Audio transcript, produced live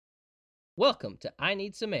Welcome to I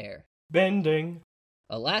Need Some Air, Bending,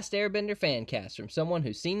 a Last Airbender fan cast from someone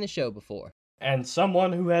who's seen the show before. and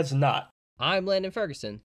someone who has not. I'm Landon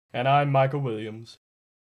Ferguson. And I'm Michael Williams.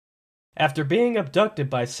 After being abducted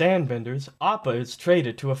by sandbenders, Appa is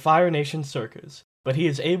traded to a Fire Nation circus, but he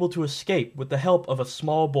is able to escape with the help of a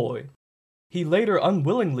small boy. He later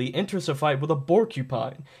unwillingly enters a fight with a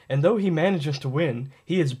porcupine, and though he manages to win,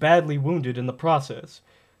 he is badly wounded in the process.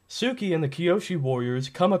 Suki and the Kyoshi warriors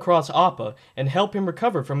come across Appa and help him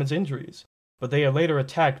recover from his injuries, but they are later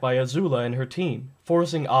attacked by Azula and her team,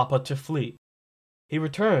 forcing Appa to flee. He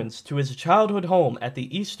returns to his childhood home at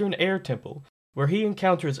the Eastern Air Temple, where he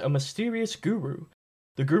encounters a mysterious guru.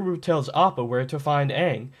 The guru tells Appa where to find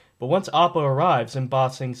Aang, but once Appa arrives in Ba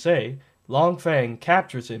Sing Se, Long Feng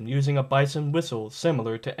captures him using a bison whistle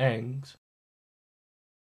similar to Aang's.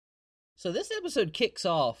 So this episode kicks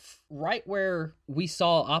off right where we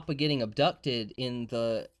saw Appa getting abducted in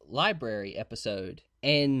the library episode,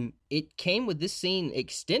 and it came with this scene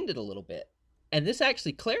extended a little bit. And this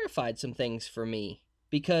actually clarified some things for me,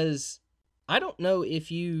 because I don't know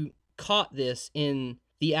if you caught this in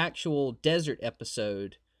the actual desert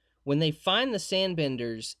episode. When they find the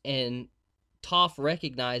sandbenders and Toph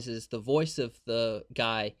recognizes the voice of the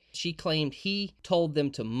guy, she claimed he told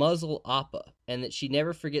them to muzzle Appa and that she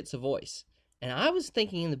never forgets a voice. And I was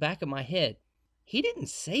thinking in the back of my head, he didn't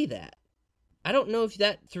say that. I don't know if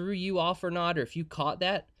that threw you off or not, or if you caught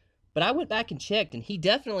that, but I went back and checked, and he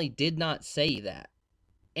definitely did not say that.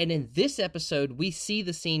 And in this episode, we see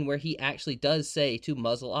the scene where he actually does say to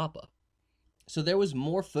muzzle Appa. So there was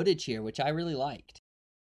more footage here, which I really liked.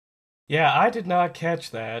 Yeah, I did not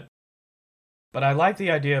catch that, but I like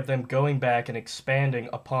the idea of them going back and expanding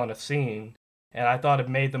upon a scene, and I thought it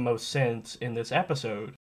made the most sense in this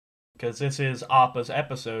episode, because this is Appa's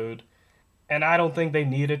episode, and I don't think they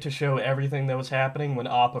needed to show everything that was happening when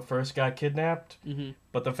Appa first got kidnapped,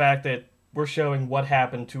 but the fact that we're showing what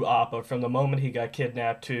happened to Appa from the moment he got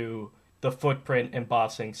kidnapped to the footprint in Ba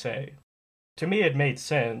Sing Se. To me, it made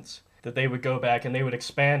sense that they would go back and they would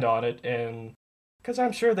expand on it, and because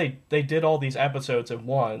I'm sure they did all these episodes at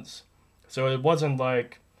once, so it wasn't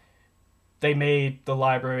like they made the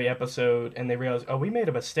library episode and they realized, oh, we made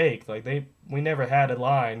a mistake. Like, we never had a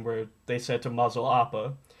line where they said to muzzle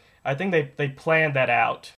Appa. I think they planned that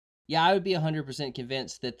out. Yeah, I would be 100%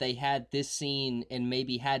 convinced that they had this scene and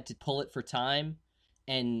maybe had to pull it for time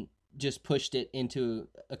and just pushed it into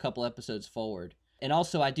a couple episodes forward. And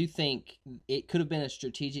also, I do think it could have been a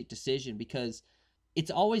strategic decision, because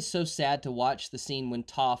it's always so sad to watch the scene when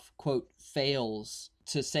Toph, quote, fails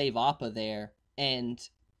to save Appa there. And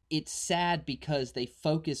it's sad because they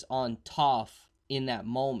focus on Toph in that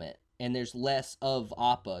moment, and there's less of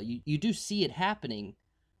Appa. You do see it happening,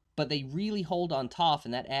 but they really hold on Toph,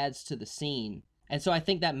 and that adds to the scene. And so I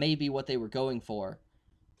think that may be what they were going for.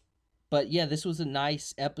 But yeah, this was a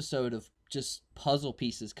nice episode of just puzzle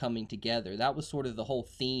pieces coming together. That was sort of the whole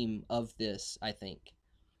theme of this, I think.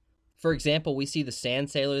 For example, we see the sand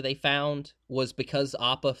sailor they found was because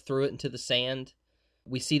Appa threw it into the sand.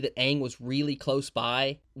 We see that Aang was really close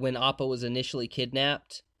by when Appa was initially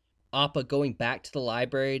kidnapped. Appa going back to the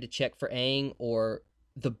library to check for Aang, or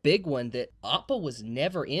the big one that Appa was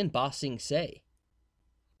never in Ba Sing Se.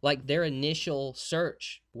 Like, their initial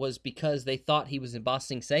search was because they thought he was in Ba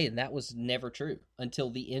Sing Se, and that was never true until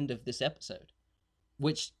the end of this episode,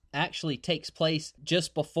 which actually takes place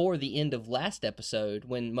just before the end of last episode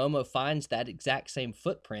when Momo finds that exact same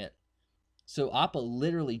footprint. So Appa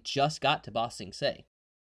literally just got to Ba Sing Se.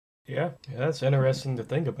 Yeah, that's interesting to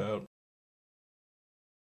think about.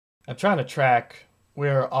 I'm trying to track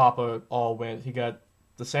where Appa all went. He got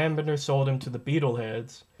the Sandbender sold him to the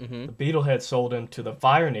Beetleheads. The Beetleheads sold him to the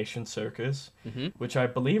Fire Nation circus, which I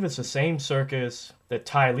believe is the same circus that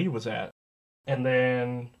Ty Lee was at. And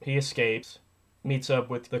then he escapes, meets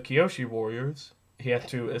up with the Kyoshi warriors. He had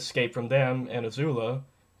to escape from them and Azula,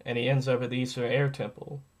 and he ends up at the Eastern Air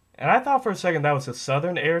Temple. And I thought for a second that was the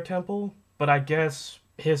Southern Air Temple, but I guess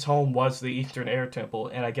his home was the Eastern Air Temple,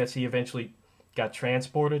 and I guess he eventually got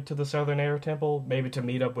transported to the Southern Air Temple, maybe to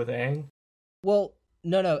meet up with Aang. Well,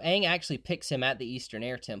 no, Aang actually picks him at the Eastern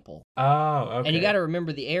Air Temple. Oh, okay. And you gotta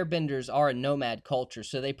remember, the Airbenders are a nomad culture,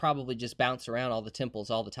 so they probably just bounce around all the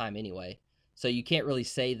temples all the time anyway. So you can't really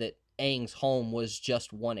say that Aang's home was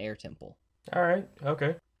just one air temple. Alright,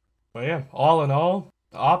 okay. Well, yeah, all in all,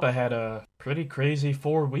 Appa had a pretty crazy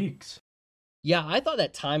 4 weeks. Yeah, I thought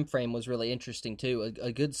that time frame was really interesting too.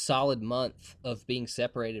 A good solid month of being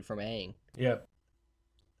separated from Aang. Yeah.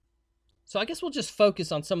 So I guess we'll just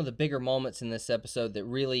focus on some of the bigger moments in this episode that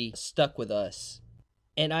really stuck with us.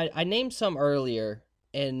 And I named some earlier,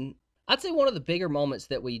 and I'd say one of the bigger moments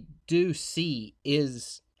that we do see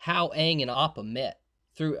is how Aang and Appa met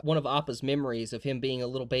through one of Appa's memories of him being a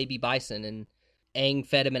little baby bison, and Aang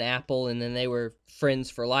fed him an apple, and then they were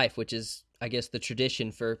friends for life, which is, I guess, the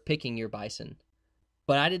tradition for picking your bison.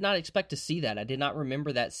 But I did not expect to see that. I did not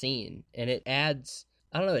remember that scene, and it adds,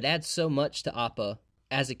 I don't know, it adds so much to Appa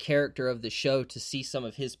as a character of the show to see some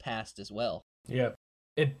of his past as well. Yeah.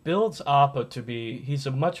 It builds Appa to be, he's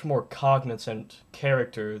a much more cognizant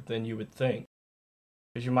character than you would think.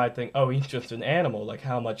 Because you might think, oh, he's just an animal, like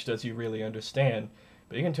how much does he really understand?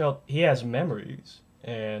 But you can tell he has memories,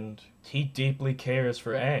 and he deeply cares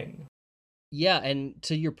for Aang. Yeah, and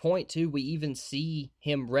to your point, too, we even see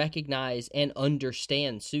him recognize and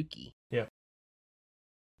understand Suki. Yeah.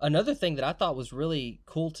 Another thing that I thought was really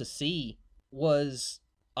cool to see was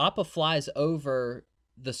Appa flies over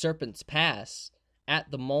the Serpent's Pass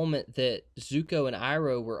at the moment that Zuko and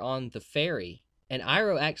Iroh were on the ferry, and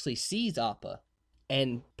Iroh actually sees Appa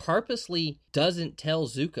and purposely doesn't tell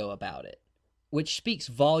Zuko about it, which speaks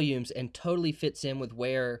volumes and totally fits in with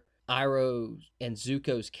where Iroh and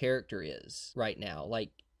Zuko's character is right now.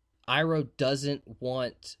 Like, Iroh doesn't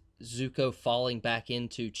want Zuko falling back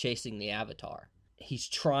into chasing the Avatar. He's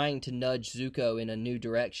trying to nudge Zuko in a new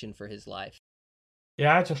direction for his life.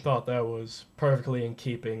 Yeah, I just thought that was perfectly in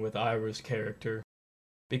keeping with Iroh's character.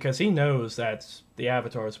 Because he knows that's the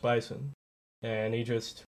Avatar's bison. And he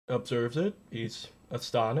just observes it, he's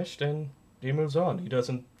astonished, and he moves on. He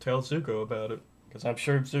doesn't tell Zuko about it. Because I'm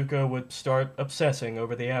sure Zuko would start obsessing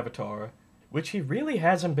over the Avatar, which he really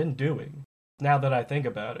hasn't been doing, now that I think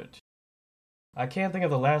about it. I can't think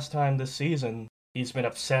of the last time this season he's been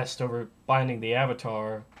obsessed over finding the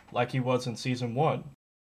Avatar like he was in Season 1.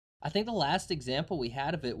 I think the last example we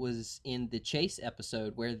had of it was in the Chase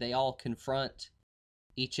episode where they all confront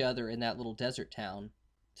each other in that little desert town.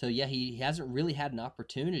 So yeah, he hasn't really had an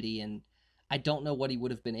opportunity, and I don't know what he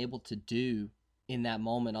would have been able to do in that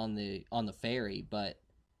moment on the ferry, but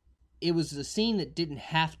it was a scene that didn't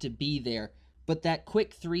have to be there, but that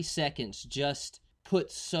quick 3 seconds just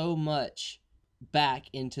put so much back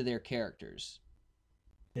into their characters.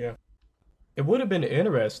 Yeah. It would have been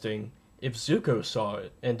interesting if Zuko saw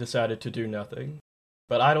it and decided to do nothing,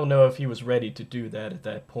 but I don't know if he was ready to do that at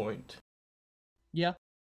that point. Yeah,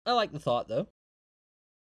 I like the thought, though.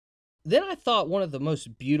 Then I thought one of the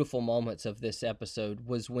most beautiful moments of this episode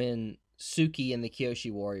was when Suki and the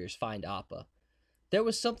Kyoshi warriors find Appa. There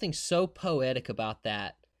was something so poetic about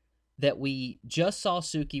that we just saw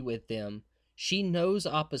Suki with them. She knows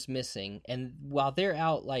Appa's missing, and while they're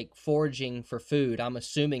out, like, foraging for food, I'm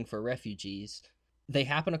assuming for refugees, they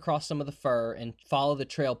happen across some of the fur and follow the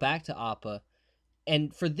trail back to Appa.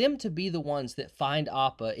 And for them to be the ones that find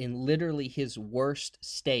Appa in literally his worst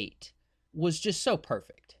state was just so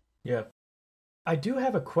perfect. Yeah. I do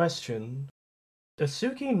have a question. Does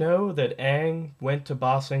Suki know that Aang went to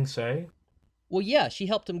Ba Sing Se? Well, yeah, she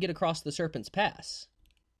helped him get across the Serpent's Pass.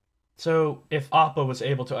 So, if Appa was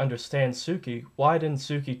able to understand Suki, why didn't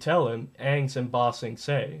Suki tell him Aang's in Ba Sing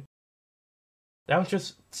Se? That was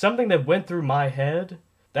just something that went through my head.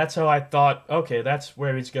 That's how I thought, okay, that's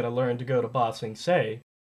where he's gonna learn to go to Ba Sing Se.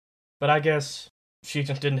 But I guess she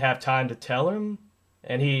just didn't have time to tell him,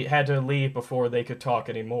 and he had to leave before they could talk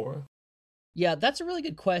anymore. Yeah, that's a really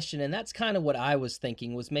good question, and that's kind of what I was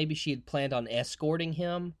thinking, was maybe she had planned on escorting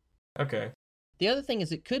him. Okay. The other thing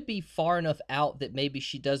is it could be far enough out that maybe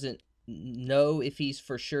she doesn't know if he's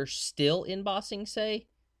for sure still in Ba Sing Se,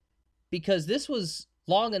 because this was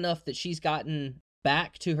long enough that she's gotten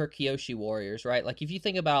back to her Kyoshi warriors, right? Like, if you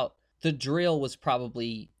think about the drill was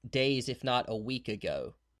probably days, if not a week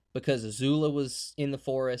ago, because Azula was in the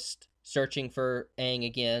forest searching for Aang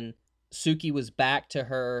again. Suki was back to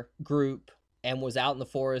her group and was out in the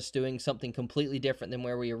forest doing something completely different than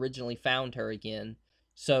where we originally found her again.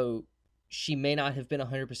 So she may not have been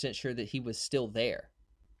 100% sure that he was still there.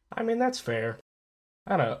 I mean, that's fair.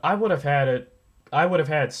 I don't know. I would have had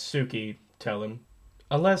Suki tell him.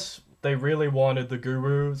 Unless they really wanted the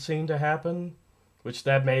guru scene to happen, which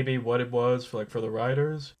that may be what it was for the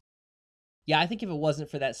writers. Yeah, I think if it wasn't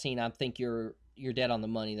for that scene, I think you're dead on the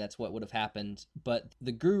money. That's what would have happened. But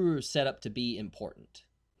the guru is set up to be important.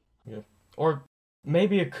 Yeah. Or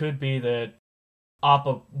maybe it could be that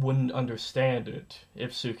Appa wouldn't understand it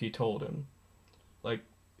if Suki told him. Like,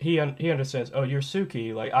 he understands, oh, you're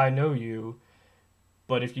Suki, like, I know you.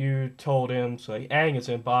 But if you told him, so, like, Aang is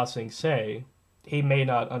in Ba Sing Se, he may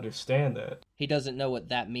not understand that. He doesn't know what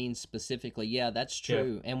that means specifically. Yeah, that's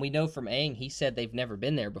true. Yeah. And we know from Aang, he said they've never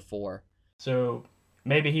been there before. So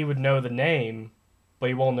maybe he would know the name, but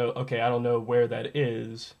he won't know, okay, I don't know where that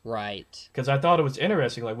is. Right. Because I thought it was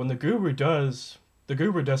interesting, like, when the guru does the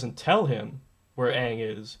guru doesn't tell him where Aang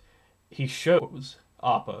is. He shows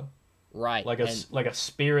Appa Right. like a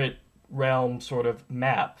spirit realm sort of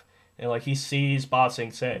map, and like he sees Ba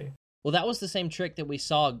Sing Se. Well, that was the same trick that we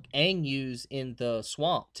saw Aang use in the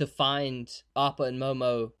swamp to find Appa and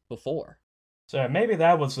Momo before. So maybe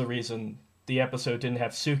that was the reason the episode didn't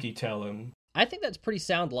have Suki tell him. I think that's pretty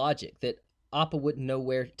sound logic, that Appa wouldn't know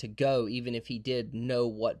where to go even if he did know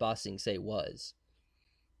what Ba Sing Se was.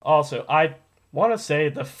 Also, I want to say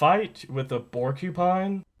the fight with the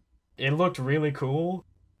Porcupine, it looked really cool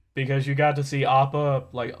because you got to see Appa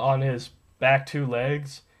like on his back two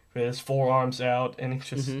legs with his forearms out, and it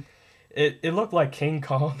just it looked like King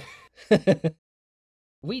Kong.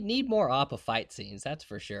 We need more Appa fight scenes, that's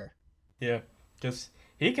for sure. Yeah, because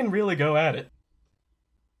he can really go at it.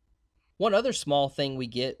 One other small thing we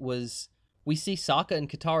get was we see Sokka and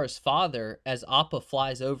Katara's father as Appa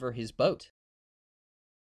flies over his boat.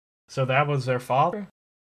 So that was their father?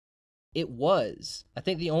 It was. I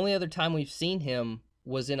think the only other time we've seen him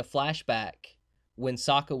was in a flashback when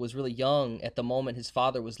Sokka was really young at the moment his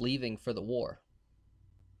father was leaving for the war.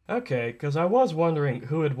 Okay, because I was wondering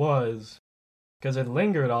who it was, because it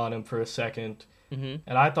lingered on him for a second, and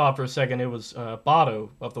I thought for a second it was Bato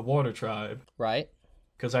of the Water Tribe. Right.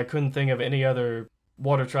 Because I couldn't think of any other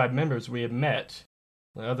Water Tribe members we had met,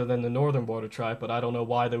 other than the Northern Water Tribe, but I don't know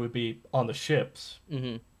why they would be on the ships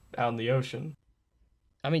out in the ocean.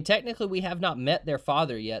 I mean, technically we have not met their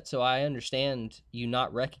father yet, so I understand you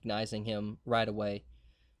not recognizing him right away.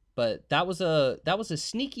 But that was a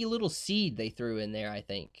sneaky little seed they threw in there, I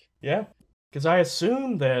think. Yeah, because I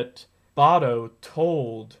assumed that Bato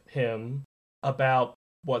told him about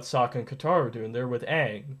what Sokka and Katara were doing. They're with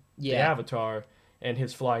Aang, the Avatar, and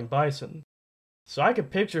his flying bison. So I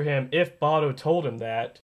could picture him, if Bato told him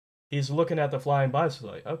that, he's looking at the flying bison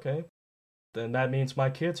like, okay, then that means my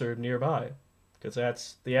kids are nearby, because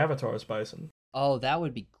that's the Avatar's bison. Oh, that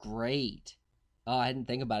would be great. Oh, I didn't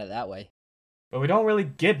think about it that way. But we don't really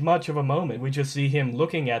get much of a moment. We just see him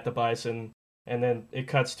looking at the bison, and then it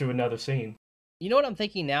cuts to another scene. You know what I'm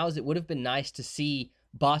thinking now is it would have been nice to see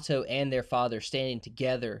Bato and their father standing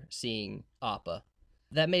together seeing Appa.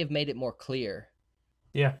 That may have made it more clear.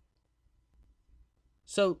 Yeah.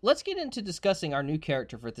 So let's get into discussing our new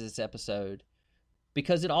character for this episode,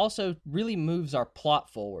 because it also really moves our plot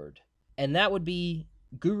forward, and that would be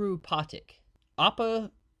Guru Patik.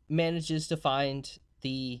 Appa manages to find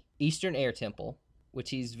the Eastern Air Temple, which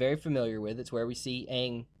he's very familiar with. It's where we see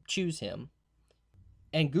Aang choose him.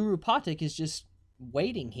 And Guru Patik is just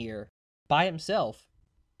waiting here by himself.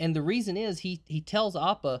 And the reason is he tells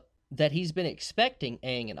Appa that he's been expecting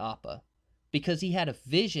Aang and Appa because he had a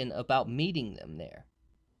vision about meeting them there.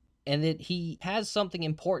 And that he has something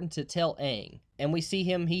important to tell Aang. And we see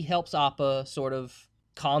he helps Appa sort of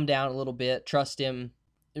calm down a little bit, trust him.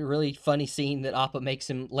 A really funny scene that Appa makes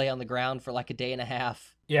him lay on the ground for like a day and a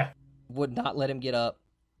half. Yeah. Would not let him get up.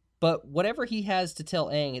 But whatever he has to tell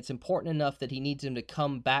Aang, it's important enough that he needs him to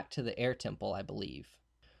come back to the air temple, I believe.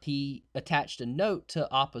 He attached a note to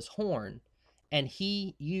Appa's horn, and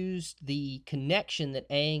he used the connection that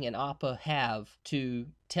Aang and Appa have to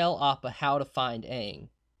tell Appa how to find Aang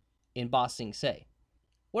in Ba Sing Se.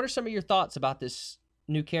 What are some of your thoughts about this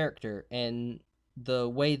new character and the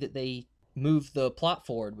way that they move the plot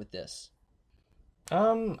forward with this?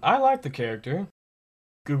 I like the character.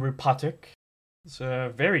 Guru Patik. He's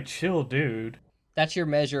a very chill dude. That's your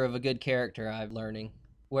measure of a good character, I'm learning.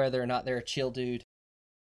 Whether or not they're a chill dude.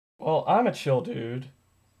 Well, I'm a chill dude,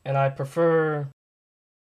 and I prefer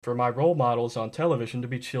for my role models on television to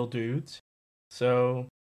be chill dudes. So,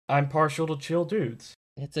 I'm partial to chill dudes.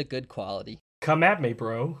 It's a good quality. Come at me,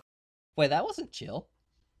 bro. Wait, that wasn't chill.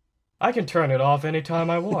 I can turn it off anytime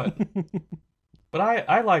I want. But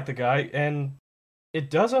I like the guy, and it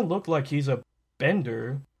doesn't look like he's a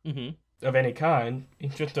bender of any kind.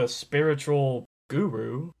 He's just a spiritual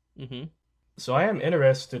guru. So I am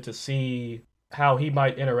interested to see how he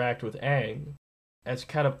might interact with Aang as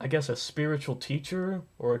kind of, I guess, a spiritual teacher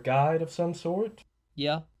or a guide of some sort.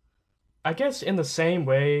 Yeah. I guess in the same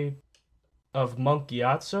way of Monk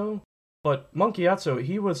Gyatso. But Monk Gyatso,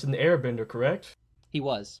 he was an airbender, correct? He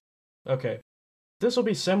was. Okay. This will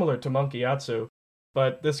be similar to Monk Gyatso,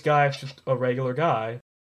 but this guy's just a regular guy,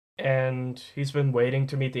 and he's been waiting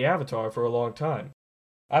to meet the Avatar for a long time.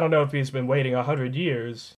 I don't know if he's been waiting 100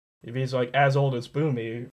 years, if he's like as old as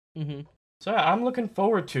Bumi. So I'm looking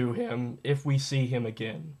forward to him if we see him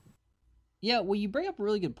again. Yeah, well, you bring up a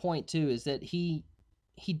really good point, too, is that he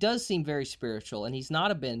does seem very spiritual, and he's not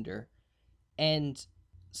a bender. And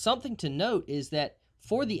something to note is that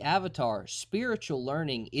for the Avatar, spiritual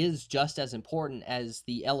learning is just as important as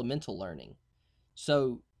the elemental learning.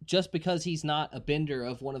 So just because he's not a bender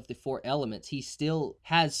of one of the four elements, he still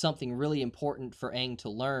has something really important for Aang to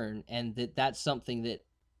learn, and that's something that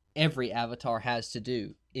every Avatar has to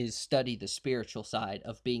do, is study the spiritual side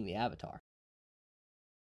of being the Avatar.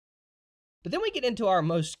 But then we get into our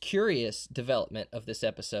most curious development of this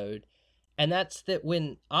episode, and that's that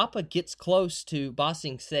when Appa gets close to Ba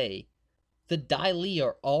Sing Se, the Dai Li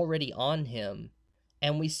are already on him,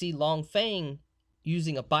 and we see Long Feng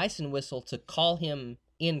using a bison whistle to call him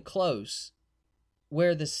in close,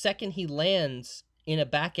 where the second he lands in a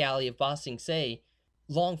back alley of Ba Sing Se,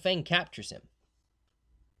 Long Feng captures him.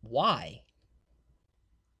 Why?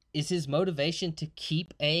 Is his motivation to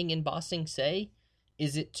keep Aang in Ba Sing Se?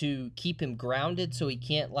 Is it to keep him grounded so he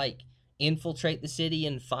can't, infiltrate the city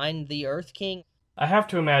and find the Earth King? I have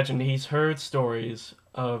to imagine he's heard stories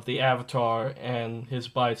of the Avatar and his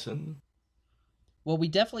bison. Well, we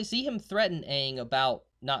definitely see him threaten Aang about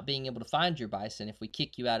not being able to find your bison if we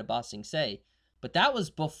kick you out of Ba Sing Se. But that was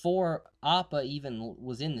before Appa even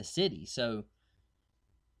was in the city, so...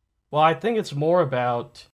 Well, I think it's more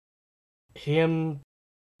about him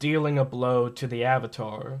dealing a blow to the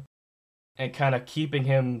Avatar and kind of keeping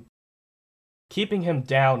him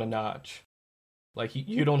down a notch. Like,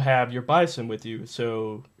 you don't have your bison with you,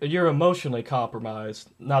 so you're emotionally compromised.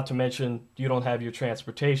 Not to mention, you don't have your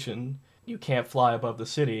transportation. You can't fly above the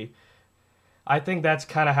city. I think that's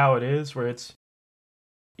kind of how it is, where it's...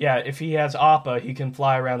 Yeah, if he has Appa, he can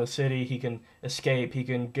fly around the city, he can escape, he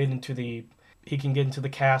can get into the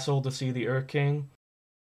castle to see the Earth King.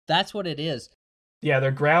 That's what it is. Yeah,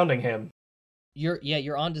 they're grounding him.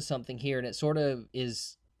 You're onto something here, and it sort of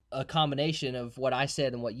is a combination of what I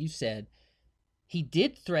said and what you said. He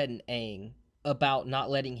did threaten Aang about not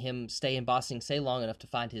letting him stay in Ba Sing Se long enough to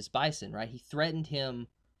find his bison, right? He threatened him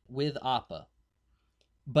with Appa,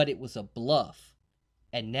 but it was a bluff.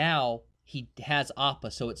 And now he has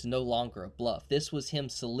Appa, so it's no longer a bluff. This was him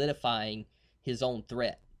solidifying his own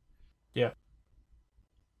threat. Yeah.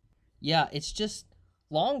 Yeah, it's just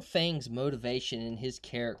Long Feng's motivation and his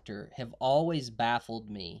character have always baffled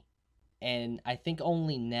me. And I think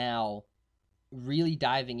only now, really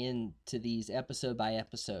diving into these episode by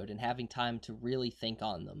episode and having time to really think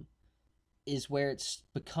on them, is where it's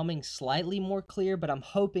becoming slightly more clear, but I'm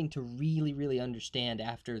hoping to really, really understand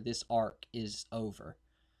after this arc is over.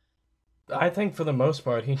 I think for the most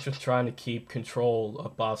part, he's just trying to keep control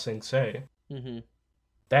of Ba Sing Se. Mm-hmm.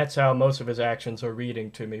 That's how most of his actions are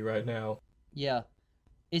reading to me right now. Yeah.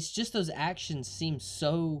 It's just those actions seem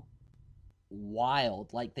so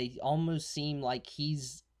wild. Like, they almost seem like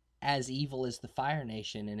he's as evil as the Fire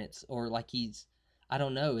Nation, and or like he's, I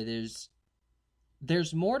don't know,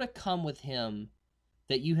 there's more to come with him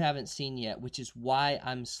that you haven't seen yet, which is why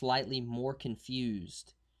I'm slightly more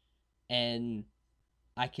confused. And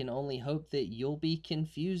I can only hope that you'll be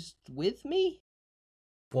confused with me.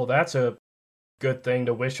 Well, that's a good thing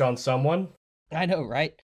to wish on someone. I know,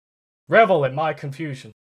 right? Revel in my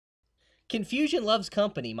confusion. Confusion loves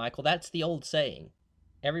company, Michael. That's the old saying.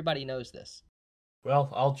 Everybody knows this.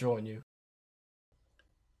 Well, I'll join you.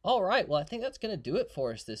 All right, well, I think that's going to do it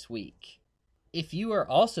for us this week. If you are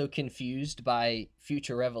also confused by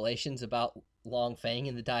future revelations about Long Feng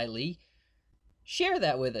and the Dai Li, share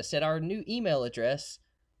that with us at our new email address,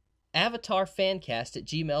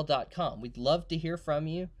 avatarfancast@gmail.com. We'd love to hear from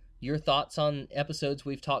you, your thoughts on episodes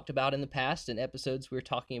we've talked about in the past and episodes we're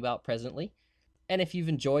talking about presently. And if you've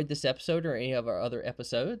enjoyed this episode or any of our other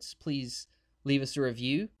episodes, please leave us a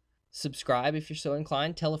review, subscribe if you're so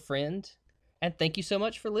inclined, tell a friend, and thank you so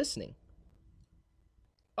much for listening.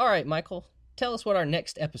 All right, Michael, tell us what our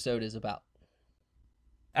next episode is about.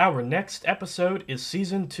 Our next episode is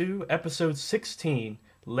Season 2, Episode 16,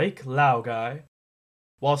 Lake Laogai.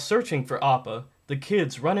 While searching for Appa, the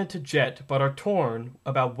kids run into Jet but are torn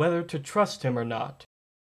about whether to trust him or not.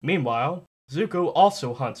 Meanwhile, Zuko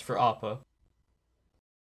also hunts for Appa.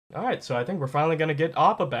 Alright, so I think we're finally going to get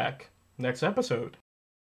Appa back next episode.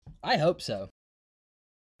 I hope so.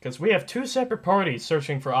 Because we have two separate parties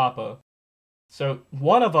searching for Appa. So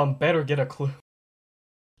one of them better get a clue.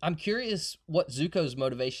 I'm curious what Zuko's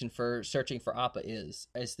motivation for searching for Appa is.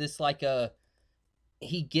 Is this like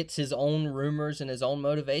he gets his own rumors and his own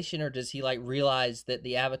motivation, or does he realize that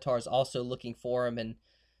the Avatar is also looking for him, and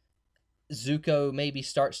Zuko maybe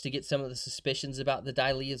starts to get some of the suspicions about the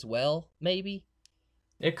Dai Li as well, maybe?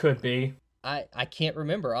 It could be. I can't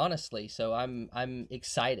remember, honestly, so I'm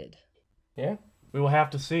excited. Yeah, we will have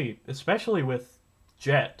to see, especially with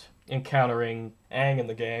Jet encountering Aang and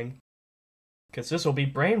the gang. Because this will be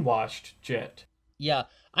brainwashed Jet. Yeah,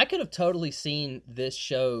 I could have totally seen this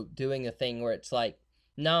show doing a thing where it's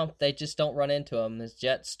No, they just don't run into him. His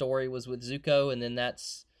Jet's story was with Zuko, and then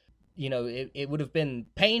that's, it would have been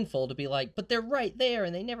painful to be like, but they're right there,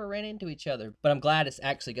 and they never ran into each other. But I'm glad it's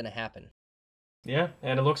actually going to happen. Yeah,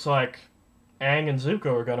 and it looks like Aang and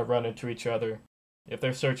Zuko are going to run into each other if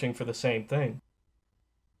they're searching for the same thing.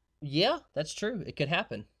 Yeah, that's true. It could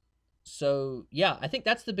happen. So, yeah, I think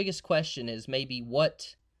that's the biggest question is maybe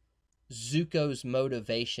what Zuko's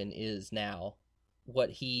motivation is now, what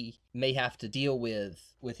he may have to deal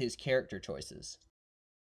with his character choices.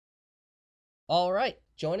 All right,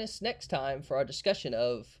 join us next time for our discussion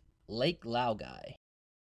of Lake Laogai.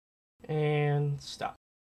 And stop.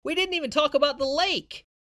 We didn't even talk about the lake!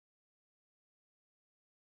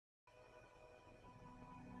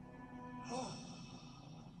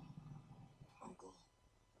 Uncle,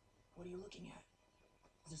 what are you looking at?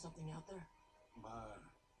 Is there something out there? But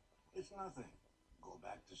it's nothing. Go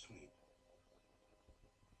back to sleep.